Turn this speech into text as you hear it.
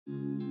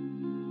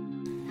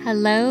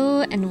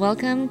Hello and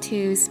welcome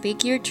to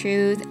Speak Your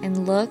Truth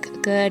and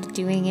Look Good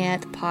Doing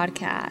It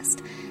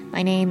podcast.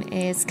 My name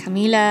is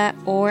Camila,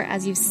 or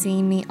as you've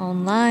seen me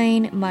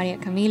online, Maria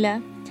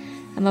Camila.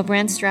 I'm a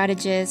brand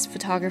strategist,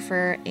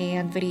 photographer,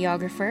 and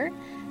videographer.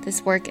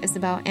 This work is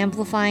about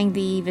amplifying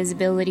the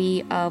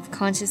visibility of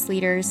conscious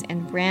leaders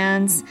and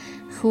brands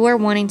who are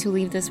wanting to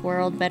leave this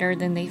world better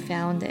than they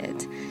found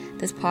it.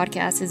 This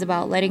podcast is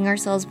about letting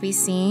ourselves be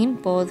seen,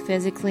 both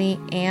physically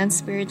and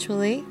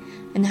spiritually,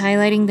 and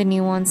highlighting the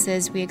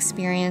nuances we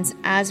experience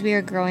as we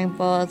are growing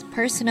both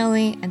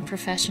personally and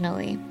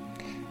professionally.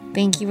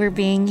 Thank you for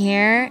being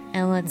here,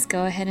 and let's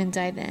go ahead and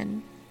dive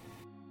in.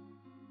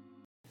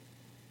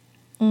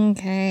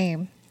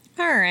 Okay.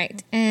 All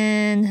right.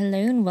 And hello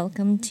and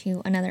welcome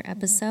to another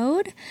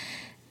episode.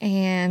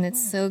 And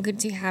it's so good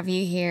to have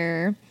you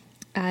here.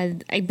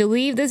 I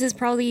believe this is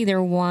probably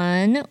either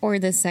one or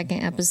the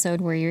second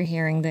episode where you're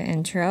hearing the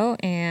intro,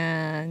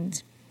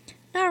 and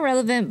not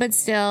relevant, but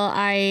still,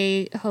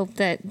 I hope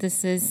that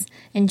this is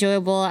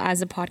enjoyable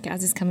as a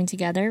podcast is coming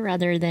together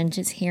rather than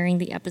just hearing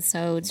the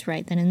episodes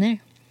right then and there.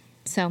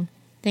 So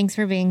thanks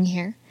for being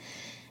here.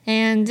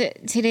 And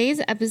today's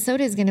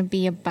episode is going to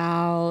be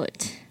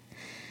about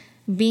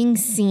being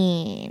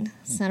seen.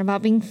 It's not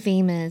about being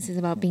famous. It's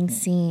about being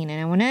seen.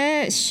 And I want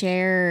to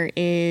share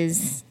a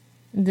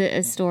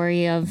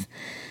story of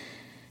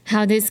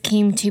how this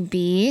came to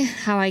be,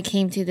 how I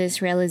came to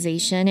this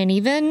realization, and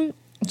even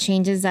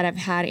changes that I've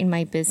had in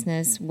my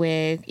business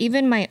with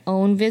even my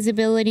own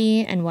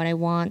visibility and what I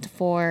want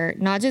for,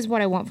 not just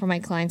what I want for my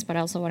clients, but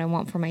also what I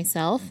want for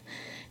myself,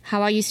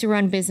 how I used to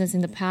run business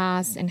in the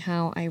past and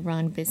how I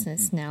run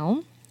business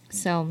now.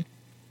 So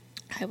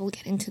I will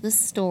get into the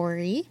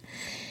story.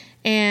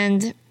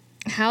 And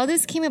how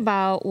this came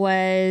about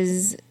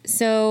was,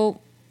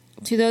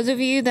 to those of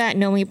you that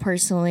know me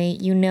personally,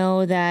 you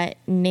know that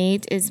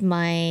Nate is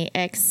my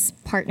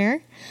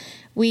ex-partner.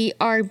 We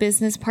are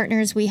business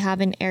partners. We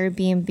have an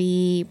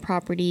Airbnb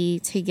property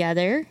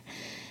together,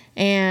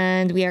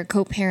 and we are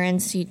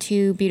co-parents to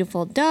two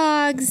beautiful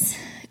dogs,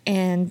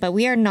 but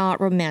we are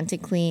not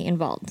romantically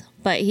involved.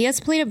 But he has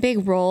played a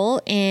big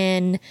role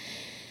in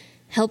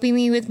helping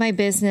me with my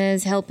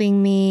business,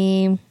 helping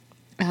me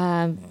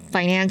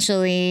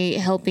financially,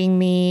 helping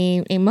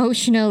me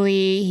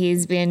emotionally.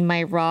 He's been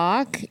my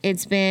rock.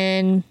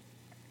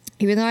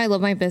 Even though I love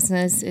my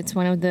business, it's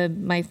one of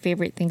my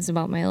favorite things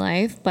about my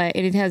life, but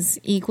it has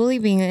equally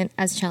been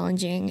as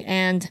challenging.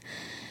 And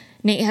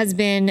Nate has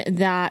been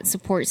that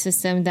support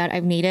system that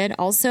I've needed.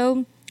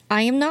 Also,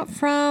 I am not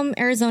from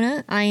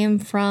Arizona. I am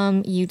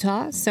from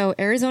Utah. So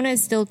Arizona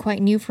is still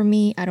quite new for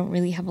me. I don't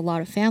really have a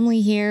lot of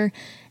family here.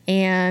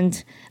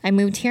 And I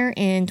moved here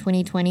in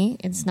 2020.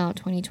 It's not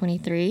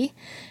 2023.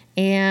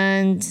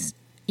 And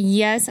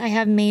yes, I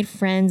have made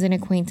friends and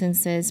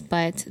acquaintances,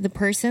 but the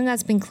person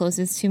that's been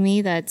closest to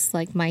me, that's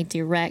like my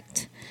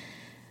direct,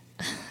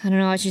 I don't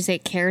know what you say,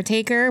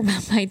 caretaker,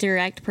 but my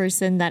direct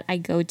person that I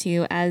go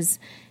to as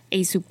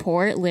a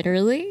support,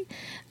 literally,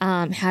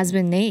 has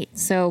been Nate.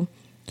 So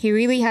he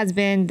really has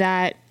been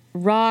that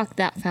rock,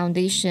 that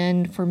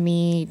foundation for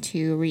me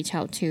to reach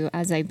out to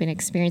as I've been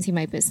experiencing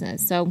my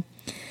business. So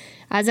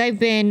as I've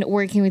been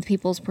working with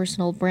people's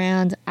personal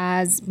brand,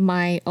 as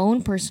my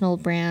own personal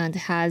brand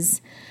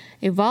has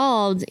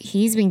evolved,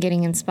 he's been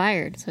getting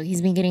inspired. So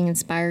he's been getting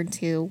inspired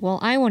to,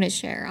 I want to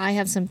share. I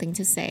have something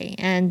to say.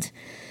 And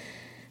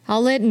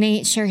I'll let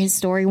Nate share his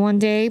story one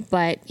day,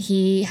 but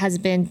he has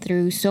been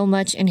through so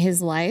much in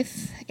his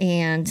life,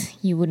 and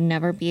you would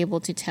never be able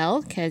to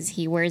tell because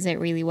he wears it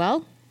really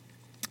well.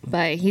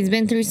 But he's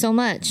been through so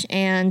much,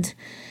 and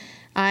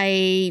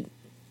I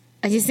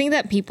just think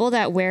that people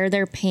that wear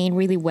their pain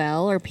really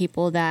well, or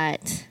people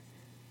that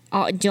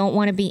don't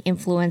want to be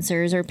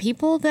influencers, or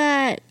people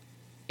that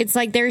it's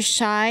like they're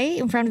shy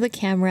in front of the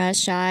camera,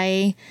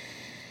 shy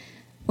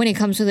when it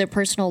comes to their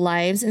personal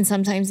lives. And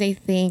sometimes they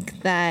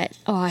think that,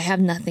 I have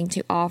nothing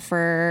to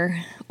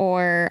offer,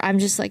 or I'm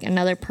just like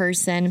another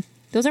person.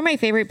 Those are my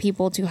favorite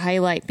people to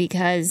highlight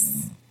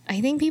because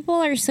I think people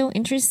are so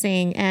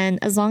interesting. And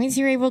as long as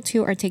you're able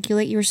to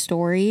articulate your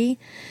story,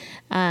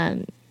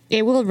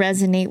 it will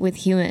resonate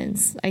with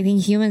humans. I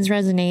think humans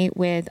resonate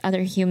with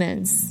other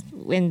humans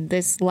in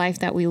this life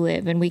that we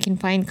live, and we can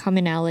find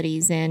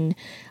commonalities in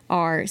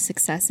our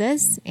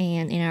successes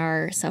and in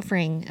our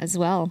suffering as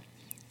well.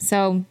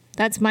 So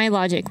that's my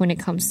logic when it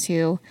comes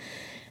to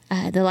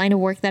the line of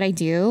work that I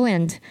do.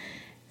 And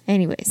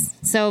anyways,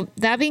 so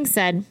that being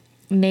said,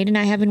 Nate and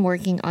I have been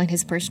working on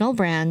his personal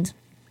brand,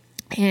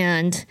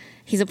 and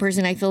he's a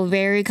person I feel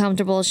very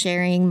comfortable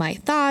sharing my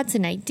thoughts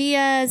and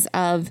ideas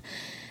of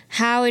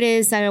how it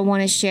is that I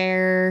want to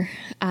share,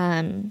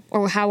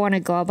 or how I want to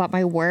go about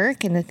my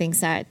work, and the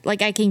things that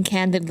I can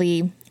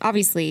candidly,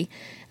 obviously,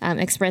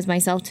 express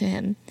myself to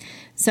him.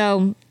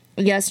 So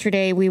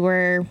yesterday we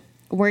were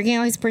working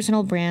on his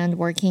personal brand,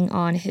 working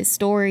on his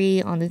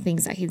story, on the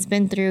things that he's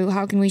been through.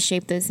 How can we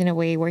shape this in a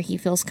way where he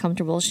feels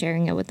comfortable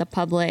sharing it with the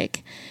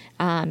public,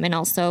 and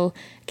also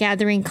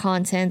gathering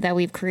content that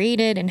we've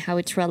created and how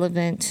it's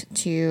relevant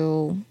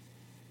to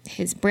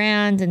his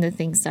brand and the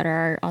things that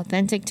are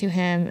authentic to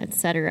him,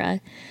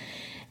 etc.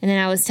 And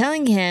then I was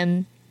telling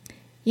him,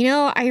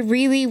 I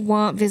really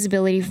want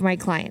visibility for my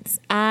clients.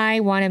 I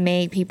want to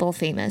make people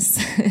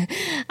famous.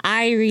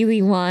 I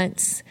really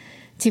want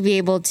to be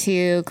able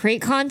to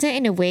create content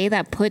in a way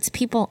that puts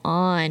people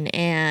on.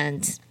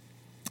 And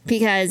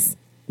because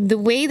the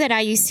way that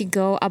I used to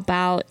go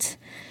about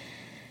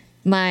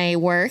my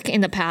work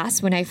in the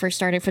past when I first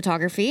started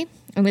photography,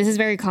 and this is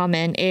very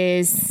common,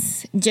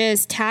 is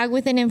just tag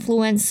with an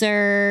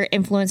influencer.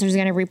 Influencer's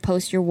going to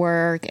repost your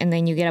work and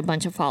then you get a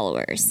bunch of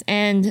followers.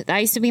 And that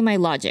used to be my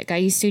logic. I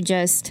used to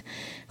just,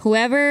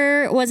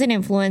 whoever was an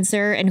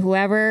influencer and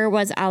whoever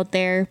was out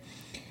there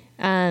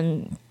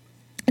that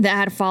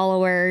had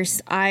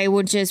followers, I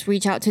would just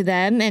reach out to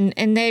them.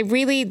 And they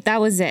really,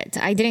 that was it.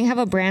 I didn't have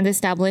a brand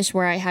established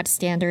where I had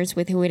standards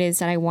with who it is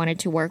that I wanted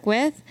to work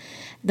with.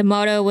 The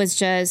motto was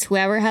just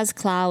whoever has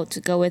clout,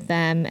 go with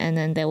them, and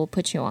then they will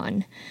put you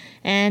on.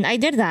 And I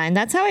did that. And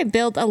that's how I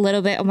built a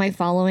little bit of my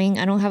following.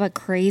 I don't have a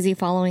crazy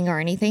following or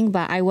anything,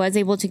 but I was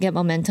able to get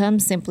momentum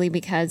simply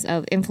because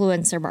of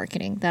influencer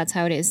marketing. That's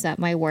how it is that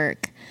my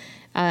work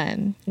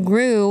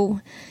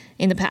grew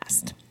in the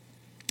past.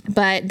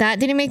 But that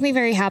didn't make me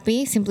very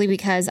happy simply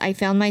because I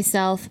found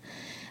myself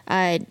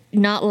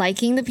not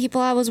liking the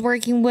people I was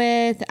working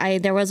with.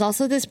 There was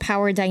also this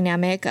power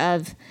dynamic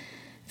of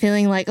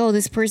feeling like, oh,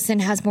 this person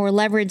has more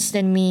leverage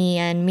than me,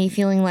 and me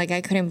feeling like I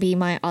couldn't be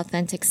my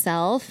authentic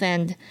self.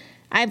 And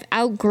I've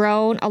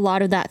outgrown a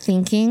lot of that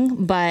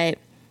thinking, but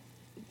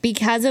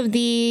because of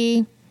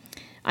the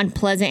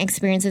unpleasant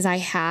experiences I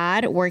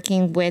had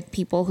working with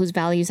people whose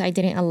values I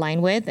didn't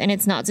align with, and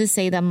it's not to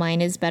say that mine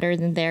is better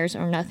than theirs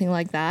or nothing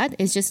like that.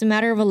 It's just a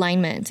matter of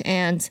alignment,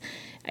 and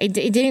it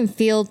didn't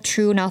feel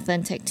true and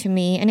authentic to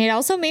me. And it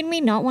also made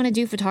me not want to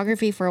do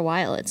photography for a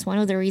while. It's one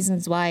of the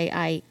reasons why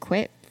I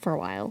quit for a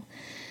while.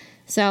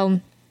 So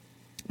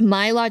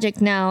my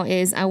logic now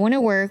is I want to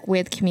work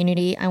with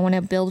community. I want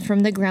to build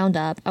from the ground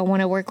up. I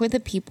want to work with the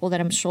people that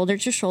I'm shoulder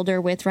to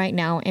shoulder with right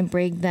now and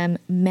bring them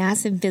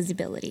massive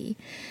visibility.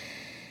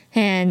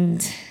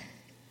 And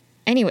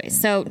anyway,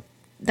 so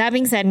that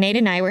being said, Nate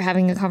and I were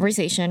having a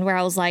conversation where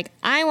I was like,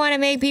 I want to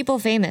make people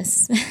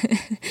famous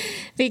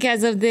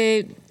because of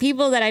the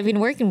people that I've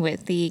been working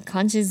with, the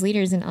conscious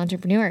leaders and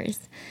entrepreneurs.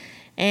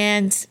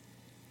 And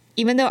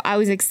even though I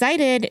was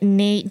excited,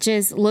 Nate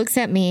just looks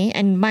at me.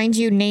 And mind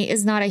you, Nate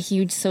is not a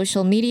huge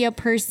social media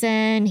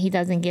person. He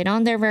doesn't get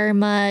on there very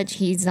much.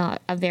 He's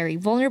not a very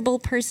vulnerable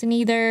person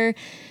either.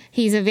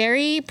 He's a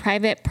very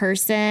private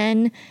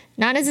person,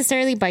 not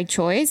necessarily by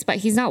choice, but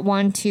he's not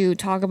one to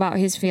talk about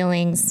his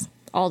feelings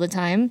all the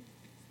time.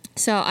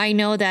 So I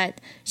know that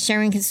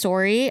sharing his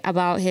story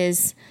about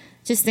his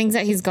just things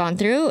that he's gone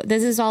through,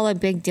 this is all a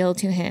big deal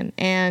to him.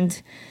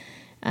 And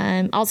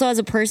also as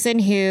a person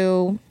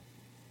who...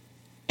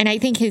 and I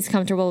think he's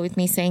comfortable with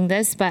me saying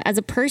this, but as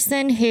a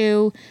person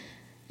who,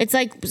 it's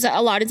like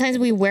a lot of times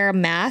we wear a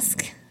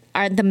mask,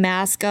 or the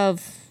mask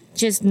of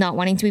just not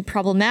wanting to be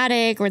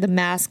problematic, or the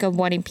mask of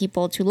wanting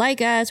people to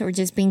like us, or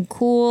just being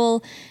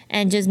cool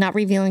and just not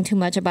revealing too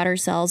much about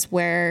ourselves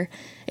where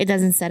it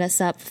doesn't set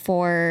us up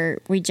for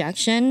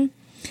rejection.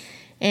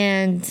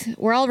 And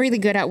we're all really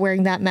good at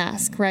wearing that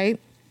mask, right?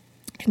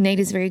 Nate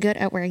is very good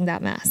at wearing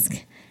that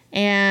mask.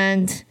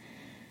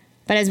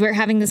 But as we're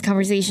having this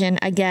conversation,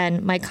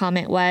 again, my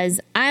comment was,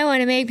 I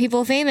want to make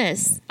people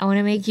famous. I want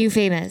to make you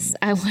famous.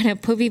 I want to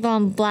put people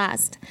on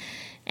blast,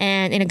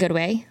 and in a good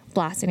way,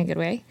 blast in a good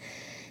way.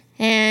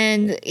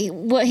 And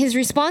what his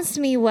response to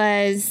me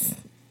was,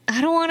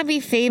 I don't want to be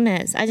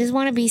famous. I just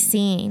want to be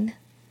seen.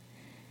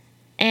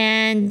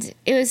 And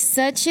it was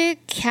such a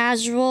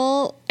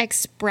casual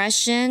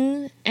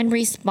expression and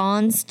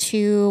response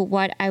to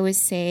what I was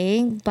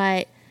saying.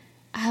 But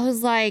I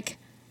was like,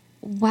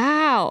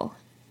 wow.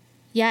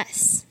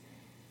 Yes,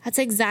 that's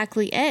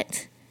exactly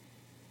it.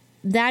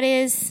 That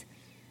is,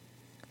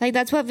 like,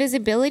 that's what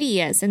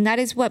visibility is. And that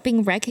is what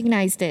being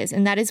recognized is.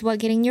 And that is what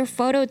getting your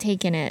photo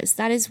taken is.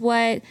 That is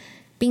what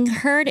being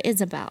heard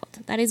is about.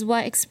 That is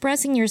what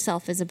expressing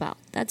yourself is about.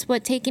 That's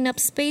what taking up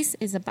space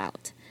is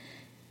about.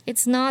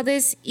 It's not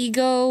this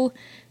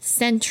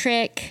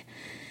ego-centric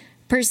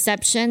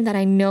perception that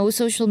I know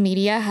social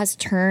media has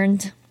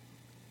turned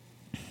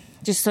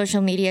just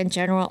social media in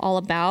general all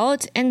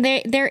about. And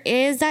there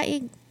is that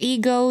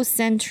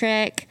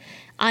egocentric,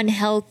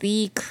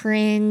 unhealthy,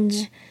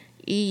 cringe,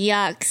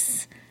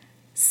 yucks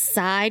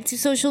side to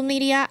social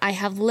media. I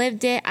have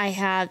lived it. I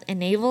have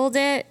enabled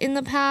it in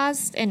the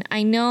past. And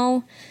I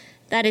know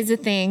that is a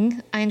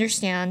thing. I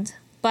understand.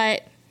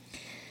 But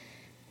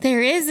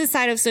there is a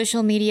side of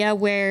social media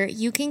where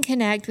you can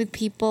connect with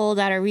people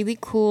that are really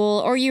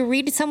cool, or you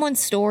read someone's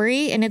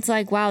story and it's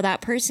like, wow,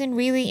 that person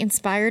really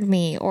inspired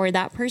me, or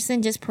that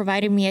person just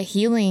provided me a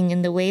healing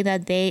in the way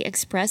that they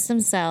express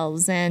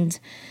themselves,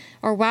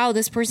 or wow,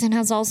 this person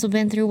has also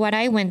been through what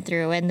I went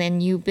through. And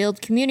then you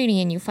build community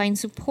and you find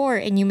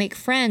support and you make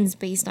friends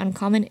based on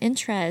common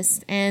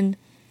interests. And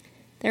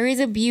there is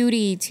a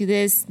beauty to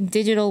this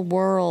digital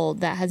world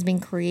that has been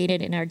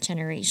created in our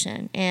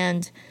generation.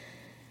 And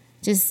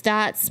Just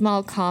that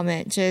small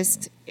comment,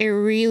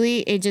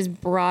 it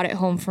just brought it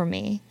home for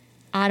me.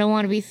 I don't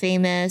want to be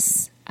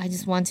famous. I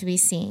just want to be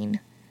seen.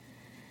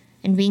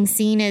 And being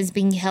seen is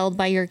being held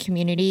by your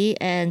community.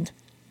 And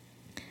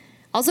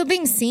also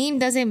being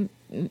seen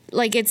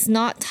it's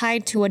not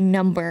tied to a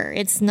number.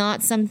 It's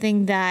not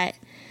something that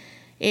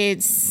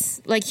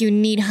it's like you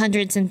need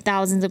hundreds and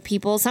thousands of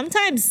people.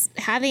 Sometimes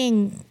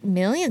having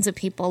millions of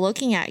people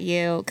looking at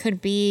you can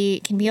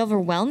be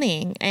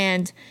overwhelming.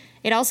 And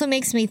it also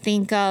makes me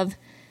think of,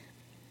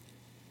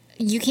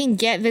 you can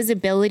get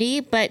visibility,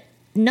 but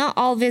not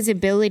all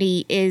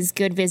visibility is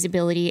good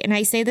visibility. And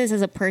I say this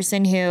as a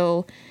person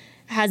who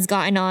has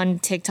gotten on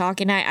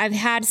TikTok, and I've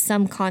had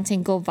some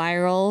content go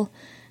viral.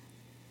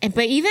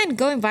 But even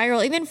going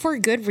viral, even for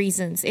good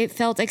reasons, it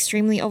felt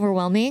extremely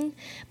overwhelming.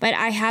 But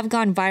I have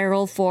gone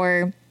viral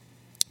for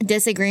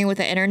disagreeing with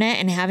the internet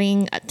and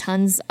having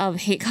tons of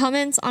hate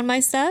comments on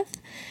my stuff.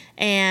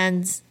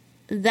 And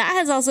that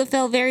has also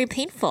felt very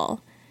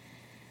painful.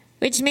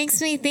 Which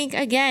makes me think,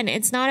 again,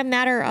 it's not a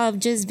matter of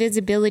just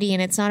visibility,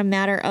 and it's not a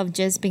matter of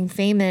just being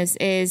famous.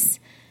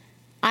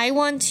 I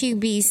want to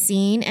be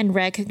seen and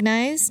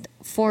recognized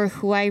for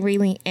who I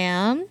really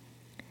am.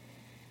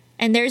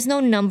 And there's no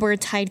number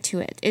tied to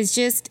it.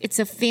 It's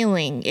a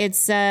feeling.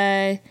 It's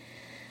a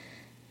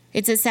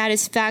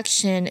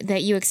satisfaction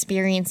that you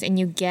experience and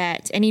you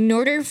get. And in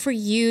order for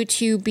you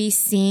to be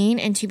seen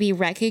and to be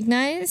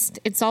recognized,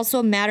 it's also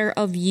a matter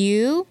of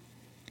you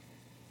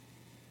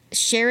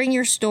sharing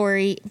your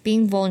story,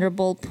 being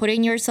vulnerable,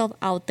 putting yourself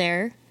out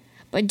there,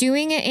 but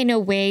doing it in a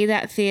way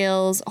that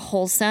feels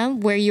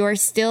wholesome, where you're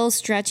still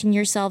stretching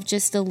yourself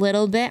just a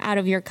little bit out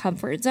of your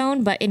comfort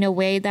zone, but in a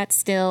way that's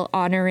still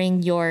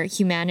honoring your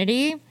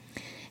humanity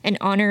and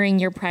honoring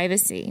your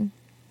privacy.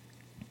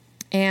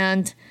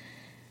 And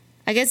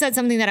I guess that's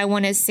something that I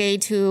want to say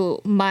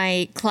to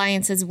my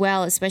clients as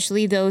well,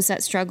 especially those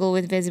that struggle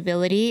with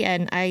visibility.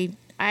 And I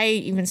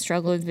even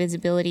struggle with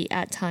visibility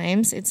at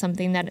times. It's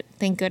something that,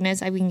 thank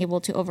goodness, I've been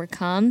able to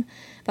overcome.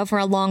 But for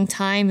a long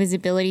time,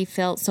 visibility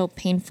felt so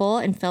painful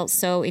and felt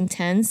so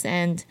intense.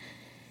 And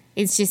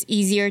it's just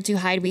easier to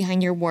hide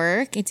behind your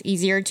work. It's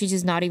easier to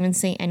just not even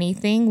say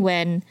anything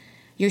when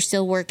you're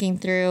still working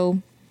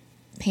through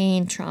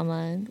pain,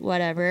 trauma,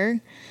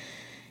 whatever.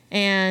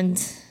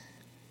 And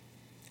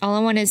all I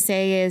want to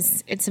say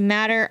is it's a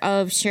matter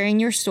of sharing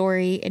your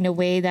story in a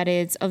way that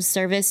is of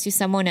service to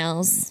someone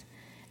else.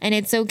 And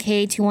it's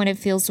okay to want to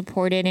feel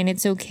supported, and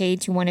it's okay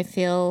to want to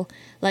feel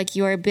like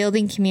you're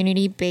building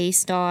community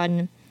based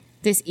on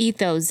this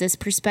ethos, this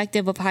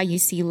perspective of how you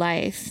see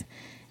life.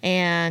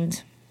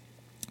 And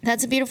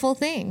that's a beautiful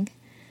thing.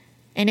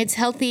 And it's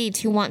healthy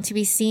to want to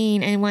be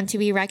seen and want to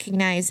be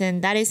recognized,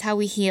 and that is how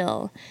we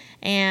heal.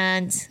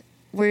 And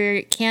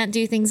we can't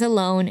do things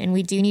alone, and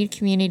we do need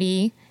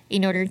community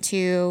in order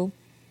to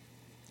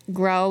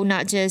grow,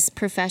 not just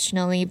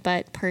professionally,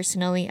 but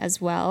personally as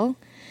well.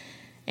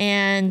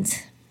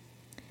 And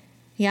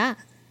yeah,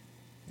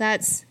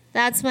 that's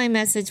my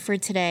message for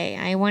today.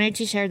 I wanted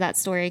to share that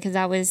story because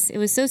it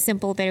was so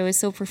simple, but it was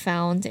so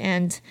profound.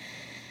 And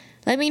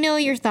let me know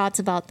your thoughts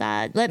about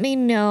that. Let me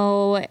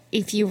know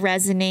if you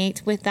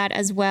resonate with that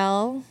as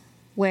well,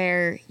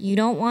 where you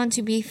don't want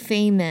to be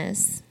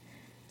famous,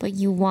 but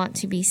you want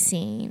to be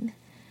seen.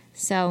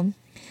 So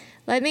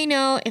let me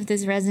know if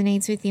this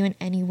resonates with you in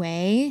any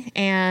way.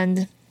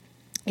 And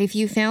if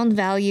you found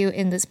value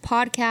in this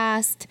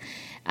podcast,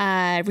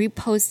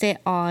 repost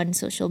it on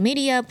social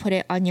media, put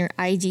it on your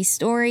IG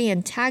story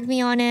and tag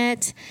me on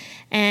it.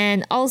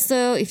 And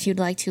also, if you'd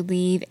like to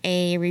leave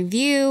a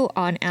review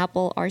on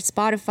Apple or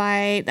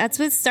Spotify, that's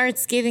what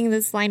starts giving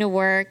this line of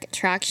work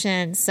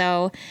traction.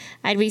 So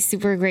I'd be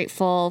super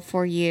grateful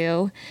for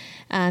you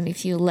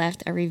if you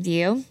left a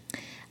review.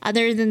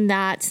 Other than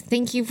that,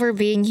 thank you for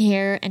being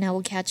here, and I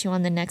will catch you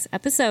on the next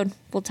episode.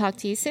 We'll talk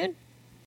to you soon.